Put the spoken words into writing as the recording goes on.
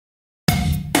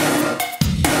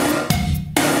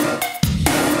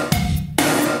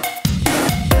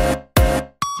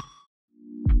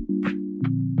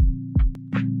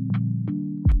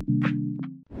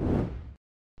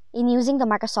In using the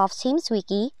Microsoft Teams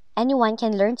Wiki, anyone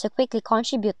can learn to quickly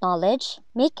contribute knowledge,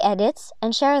 make edits,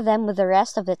 and share them with the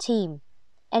rest of the team.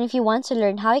 And if you want to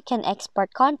learn how you can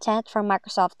export content from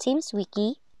Microsoft Teams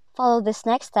Wiki, follow these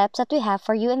next steps that we have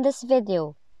for you in this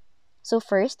video. So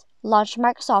first, launch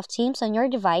Microsoft Teams on your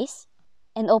device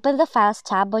and open the Files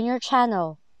tab on your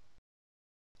channel.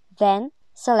 Then,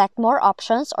 select More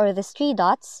Options or these three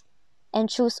dots and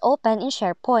choose Open in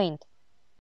SharePoint.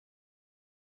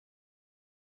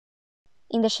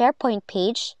 In the SharePoint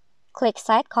page, click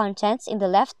Site Contents in the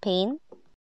left pane.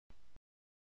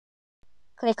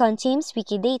 Click on Teams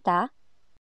Wiki Data.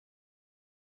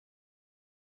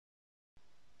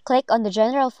 Click on the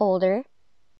General folder.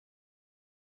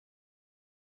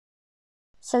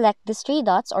 Select these three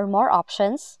dots or More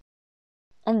Options,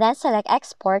 and then select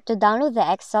Export to download the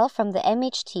Excel from the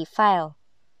MHT file.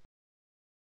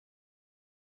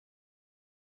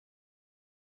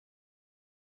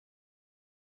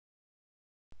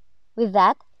 With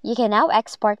that, you can now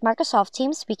export Microsoft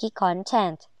Teams Wiki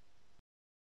content.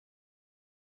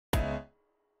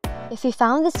 If you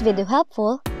found this video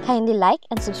helpful, kindly like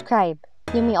and subscribe.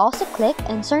 You may also click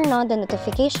and turn on the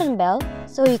notification bell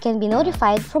so you can be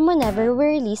notified from whenever we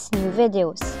release new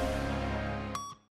videos.